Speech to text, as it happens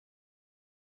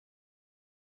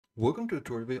Welcome to a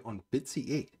tutorial video on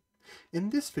Bitsy 8. In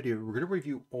this video, we're going to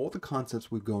review all the concepts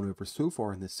we've gone over so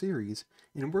far in this series,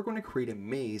 and we're going to create a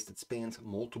maze that spans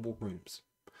multiple rooms.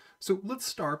 So let's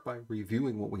start by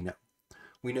reviewing what we know.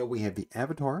 We know we have the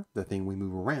avatar, the thing we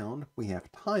move around. We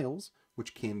have tiles,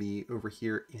 which can be over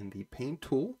here in the paint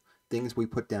tool, things we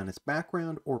put down as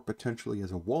background or potentially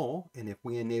as a wall. And if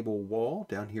we enable wall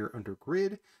down here under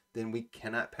grid, then we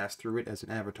cannot pass through it as an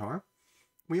avatar.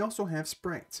 We also have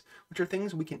sprites, which are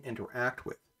things we can interact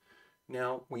with.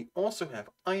 Now, we also have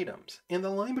items, and the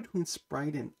line between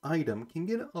sprite and item can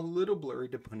get a little blurry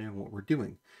depending on what we're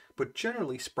doing. But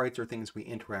generally, sprites are things we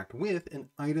interact with, and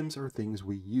items are things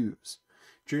we use.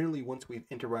 Generally, once we've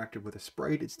interacted with a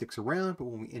sprite, it sticks around, but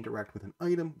when we interact with an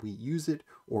item, we use it,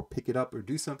 or pick it up, or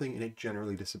do something, and it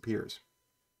generally disappears.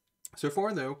 So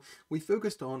far though, we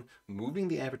focused on moving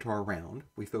the avatar around,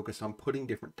 we focused on putting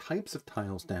different types of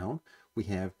tiles down. We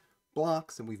have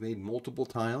blocks and we've made multiple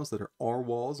tiles that are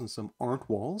walls and some aren't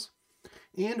walls.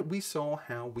 And we saw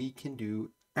how we can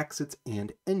do exits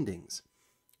and endings.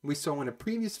 We saw in a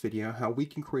previous video how we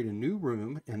can create a new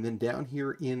room and then down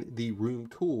here in the room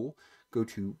tool, go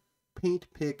to paint,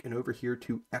 pick, and over here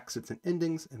to exits and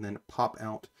endings, and then pop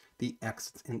out the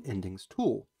exits and endings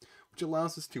tool, which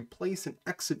allows us to place an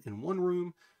exit in one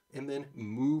room and then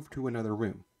move to another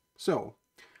room. So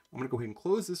I'm going to go ahead and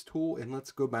close this tool and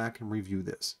let's go back and review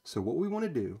this. So what we want to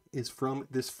do is from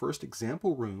this first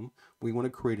example room, we want to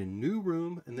create a new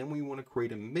room and then we want to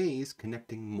create a maze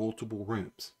connecting multiple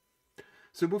rooms.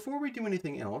 So before we do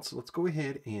anything else, let's go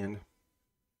ahead and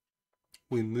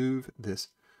we move this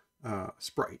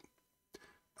sprite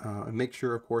and make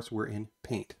sure, of course, we're in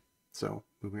paint. So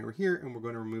moving over here and we're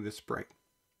going to remove this sprite.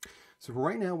 So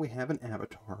right now we have an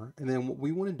avatar, and then what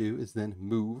we want to do is then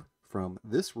move from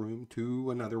this room to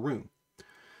another room.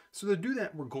 So to do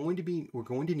that, we're going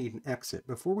to need an exit.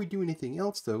 Before we do anything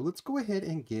else though, let's go ahead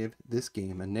and give this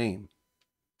game a name.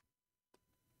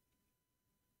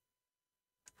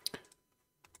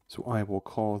 So I will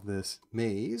call this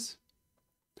maze,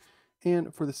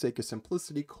 and for the sake of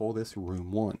simplicity, call this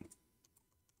room 1.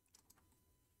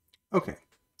 Okay.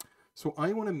 So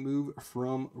I want to move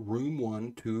from room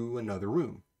 1 to another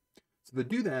room. So to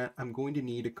do that, I'm going to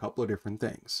need a couple of different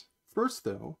things. First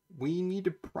though, we need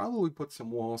to probably put some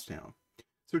walls down.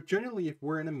 So generally, if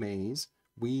we're in a maze,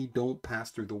 we don't pass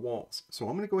through the walls. So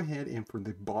I'm going to go ahead and for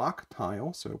the block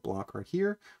tile, so block right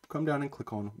here, come down and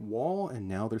click on wall, and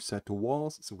now they're set to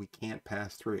walls, so we can't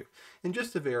pass through. And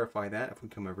just to verify that, if we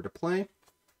come over to play,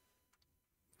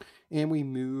 and we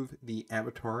move the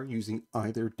avatar using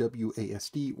either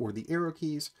WASD or the arrow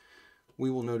keys, we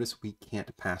will notice we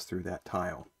can't pass through that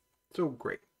tile. So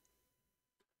great.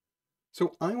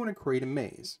 So I want to create a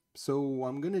maze. So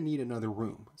I'm going to need another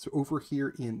room. So over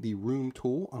here in the room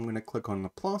tool, I'm going to click on the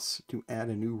plus to add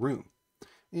a new room.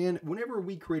 And whenever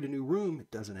we create a new room,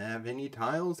 it doesn't have any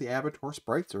tiles, the avatar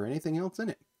sprites, or anything else in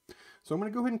it. So I'm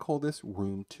going to go ahead and call this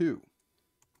room 2.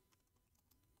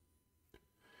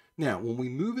 Now, when we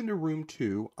move into room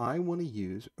 2, I want to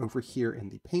use over here in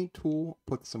the paint tool,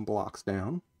 put some blocks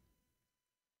down.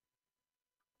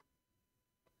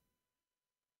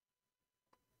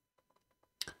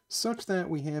 Such that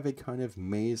we have a kind of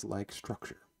maze-like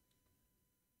structure.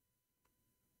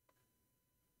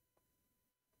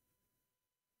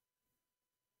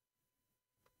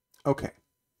 Okay,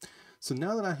 so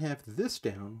now that I have this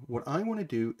down, what I want to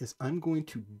do is I'm going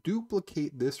to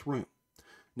duplicate this room.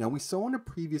 Now we saw in a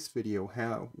previous video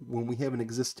how when we have an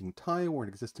existing tile or an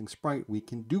existing sprite, we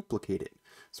can duplicate it.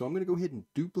 So I'm going to go ahead and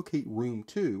duplicate room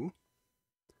 2,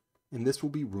 and this will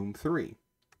be room 3.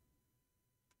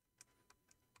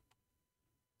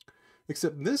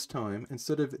 Except this time,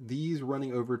 instead of these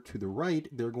running over to the right,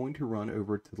 they're going to run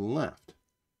over to the left.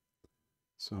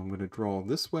 So I'm going to draw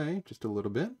this way just a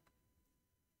little bit.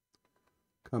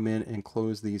 Come in and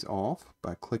close these off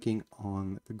by clicking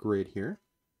on the grid here.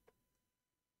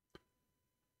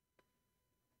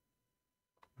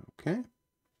 Okay.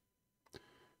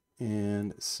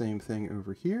 And same thing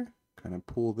over here. Kind of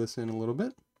pull this in a little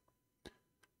bit.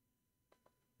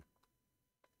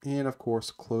 And of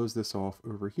course, close this off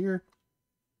over here.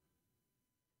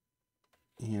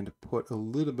 And put a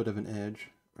little bit of an edge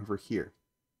over here.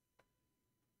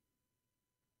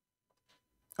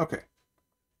 Okay.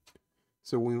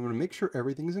 So we want to make sure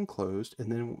everything's enclosed,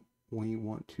 and then we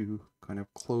want to kind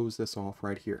of close this off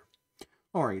right here.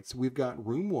 All right, so we've got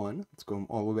room 1. Let's go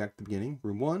all the way back to the beginning.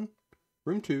 Room 1,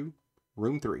 room 2,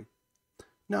 room 3.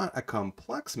 Not a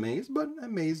complex maze, but a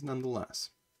maze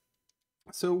nonetheless.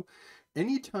 So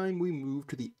anytime we move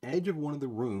to the edge of one of the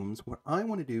rooms, what I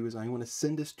want to do is I want to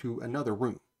send us to another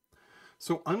room.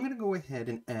 So I'm going to go ahead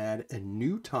and add a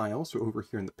new tile. So over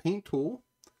here in the paint tool,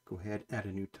 go ahead, add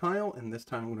a new tile. And this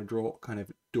time I'm going to draw kind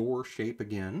of door shape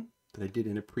again that I did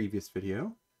in a previous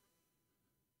video.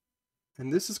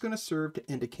 And this is going to serve to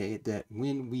indicate that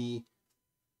when we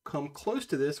come close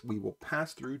to this, we will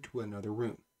pass through to another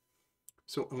room.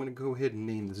 So I'm going to go ahead and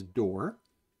name this door.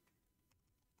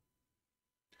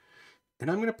 And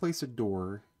I'm going to place a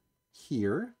door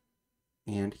here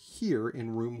and here in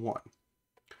room 1.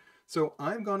 So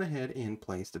I've gone ahead and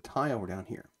placed a tile down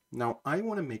here. Now I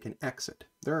want to make an exit.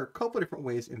 There are a couple of different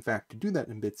ways, in fact, to do that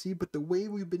in Bitsy, but the way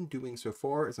we've been doing so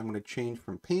far is I'm going to change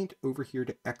from paint over here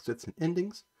to exits and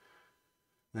endings.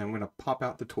 And I'm going to pop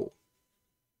out the tool.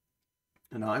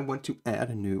 And I want to add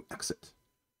a new exit.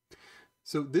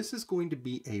 So this is going to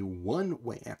be a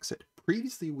one-way exit.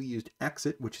 Previously we used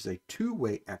exit, which is a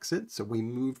two-way exit. So we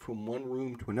moved from one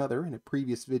room to another. In a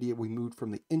previous video, we moved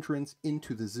from the entrance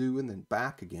into the zoo and then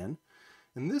back again.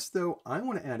 In this though, I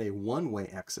want to add a one-way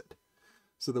exit.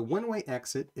 So the one-way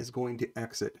exit is going to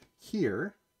exit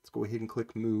here. Let's go ahead and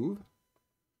click move.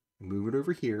 Move it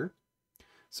over here.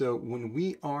 So when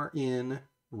we are in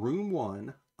room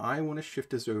 1, I want to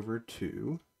shift us over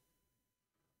to,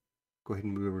 go ahead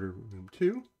and move over to room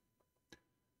 2,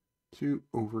 to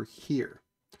over here.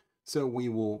 So we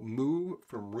will move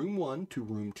from room 1 to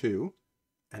room 2,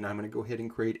 and I'm going to go ahead and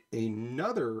create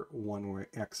another one-way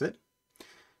exit.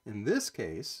 In this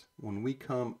case, when we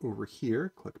come over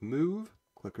here, click move,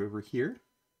 click over here.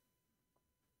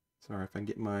 Sorry if I can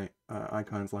get my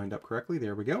icons lined up correctly.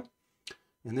 There we go.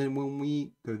 And then when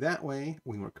we go that way,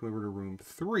 we want to come over to room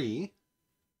 3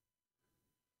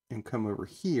 and come over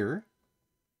here.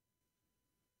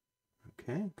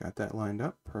 Okay, got that lined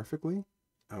up perfectly.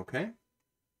 Okay.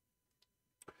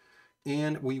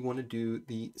 And we want to do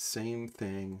the same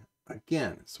thing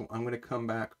again. So I'm going to come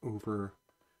back over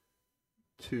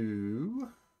to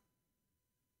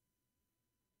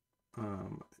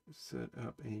set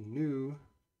up a new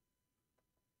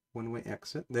one-way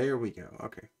exit. There we go.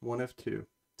 Okay, 1 of 2,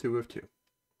 2 of 2.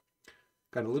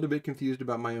 Got a little bit confused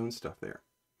about my own stuff there.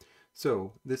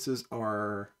 So this is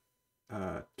our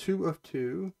 2 of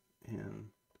 2, and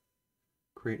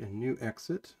create a new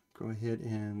exit. Go ahead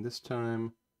and this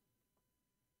time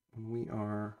when we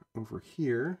are over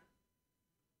here,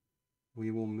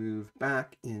 we will move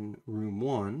back in room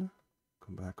 1.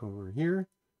 Come back over here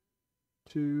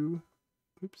to,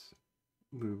 oops,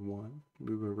 move 1,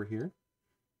 move over here.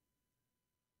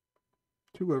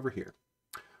 2 over here.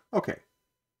 Okay.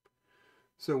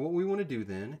 So what we want to do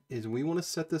then is we want to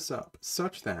set this up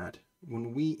such that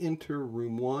when we enter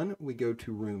room 1, we go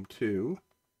to room 2.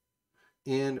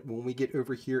 And when we get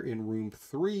over here in room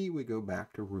 3, we go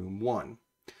back to room 1.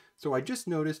 So I just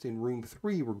noticed in room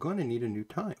 3, we're going to need a new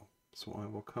tile. So I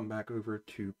will come back over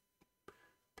to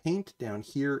paint down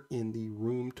here in the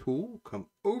room tool, come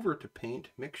over to paint,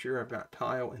 make sure I've got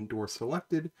tile and door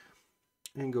selected,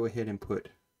 and go ahead and put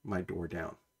my door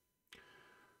down.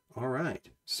 All right,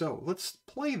 so let's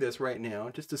play this right now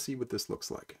just to see what this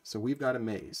looks like. So we've got a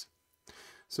maze.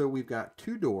 So we've got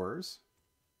 2 doors,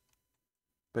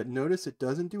 but notice it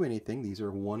doesn't do anything. These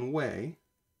are one way.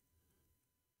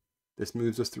 This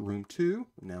moves us to room 2.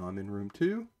 Now I'm in room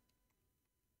 2.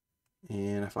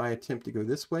 And if I attempt to go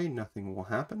this way, nothing will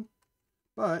happen.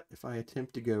 But if I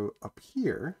attempt to go up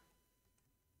here,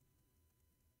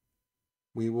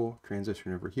 we will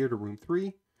transition over here to room 3.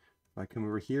 If I come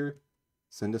over here,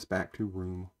 send us back to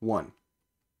room 1.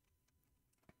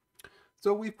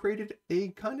 So we've created a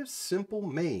kind of simple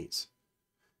maze.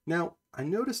 Now, I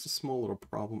noticed a small little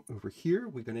problem over here.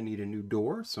 We're going to need a new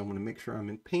door, so I'm going to make sure I'm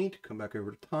in paint, come back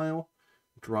over to tile,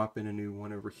 drop in a new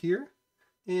one over here,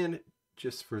 and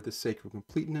just for the sake of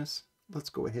completeness, let's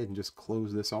go ahead and just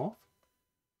close this off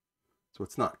so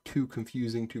it's not too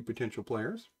confusing to potential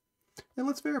players. And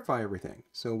let's verify everything.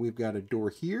 So we've got a door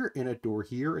here and a door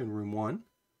here in room 1.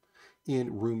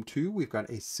 In room 2, we've got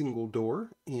a single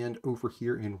door, and over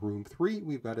here in room 3,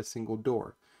 we've got a single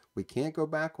door. We can't go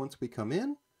back once we come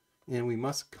in, and we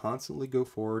must constantly go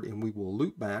forward, and we will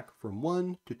loop back from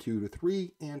 1 to 2 to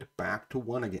 3 and back to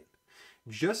 1 again.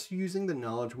 Just using the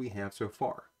knowledge we have so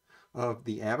far of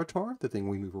the avatar, the thing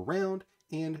we move around,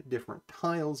 and different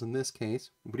tiles in this case.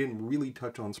 We didn't really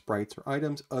touch on sprites or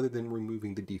items other than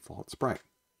removing the default sprite.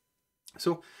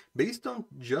 So based on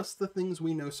just the things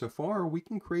we know so far, we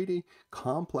can create a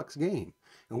complex game.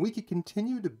 And we can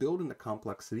continue to build in the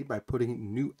complexity by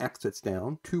putting new exits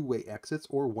down, 2-way exits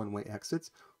or 1-way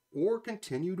exits, or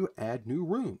continue to add new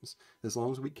rooms, as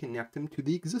long as we connect them to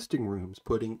the existing rooms,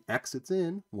 putting exits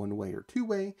in 1-way or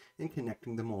 2-way and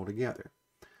connecting them all together.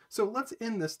 So let's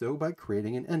end this though by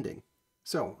creating an ending.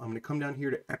 So I'm going to come down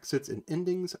here to exits and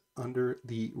endings under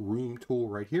the room tool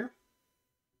right here.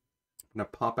 I'm going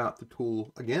to pop out the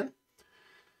tool again.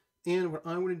 And what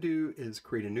I want to do is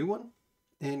create a new one.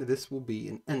 And this will be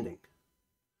an ending.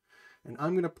 And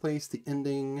I'm going to place the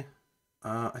ending,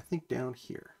 I think down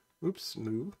here. Oops,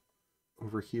 move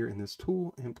over here in this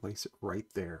tool and place it right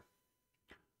there.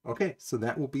 Okay, so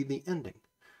that will be the ending.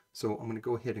 So I'm going to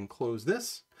go ahead and close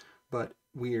this, but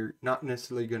we're not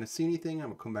necessarily going to see anything. I'm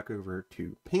going to come back over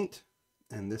to Paint,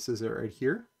 and this is it right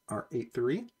here, our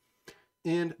 8.3.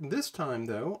 And this time,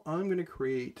 though, I'm going to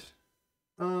create,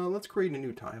 let's create a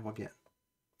new tile again.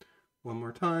 One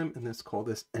more time, and let's call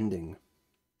this Ending.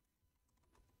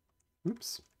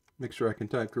 Oops, make sure I can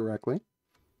type correctly.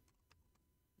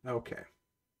 Okay.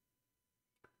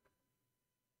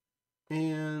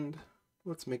 And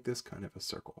let's make this kind of a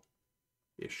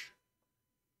circle-ish.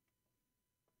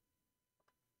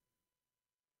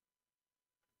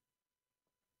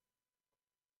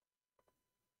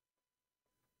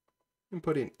 And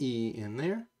put an E in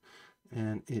there,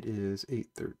 and it is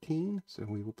 813, so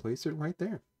we will place it right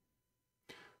there.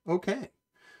 Okay,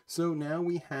 so now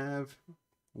we have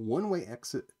one-way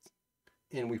exit,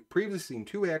 and we've previously seen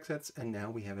two exits, and now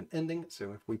we have an ending.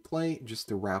 So if we play just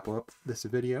to wrap up this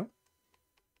video,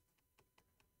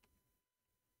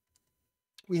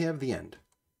 we have the end.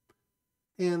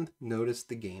 And notice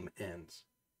the game ends.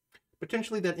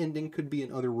 Potentially that ending could be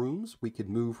in other rooms. We could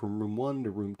move from room 1 to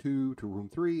room 2 to room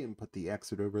 3 and put the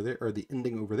exit over there, or the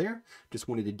ending over there. Just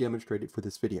wanted to demonstrate it for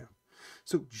this video.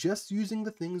 So just using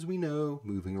the things we know,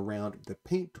 moving around the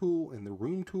paint tool and the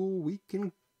room tool, we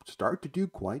can start to do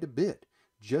quite a bit.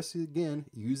 Just again,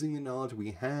 using the knowledge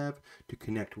we have to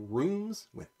connect rooms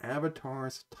with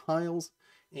avatars, tiles,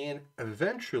 and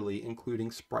eventually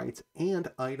including sprites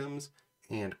and items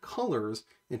and colors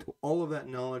into all of that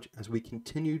knowledge as we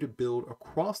continue to build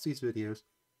across these videos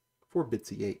for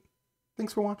Bitsy 8.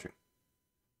 Thanks for watching.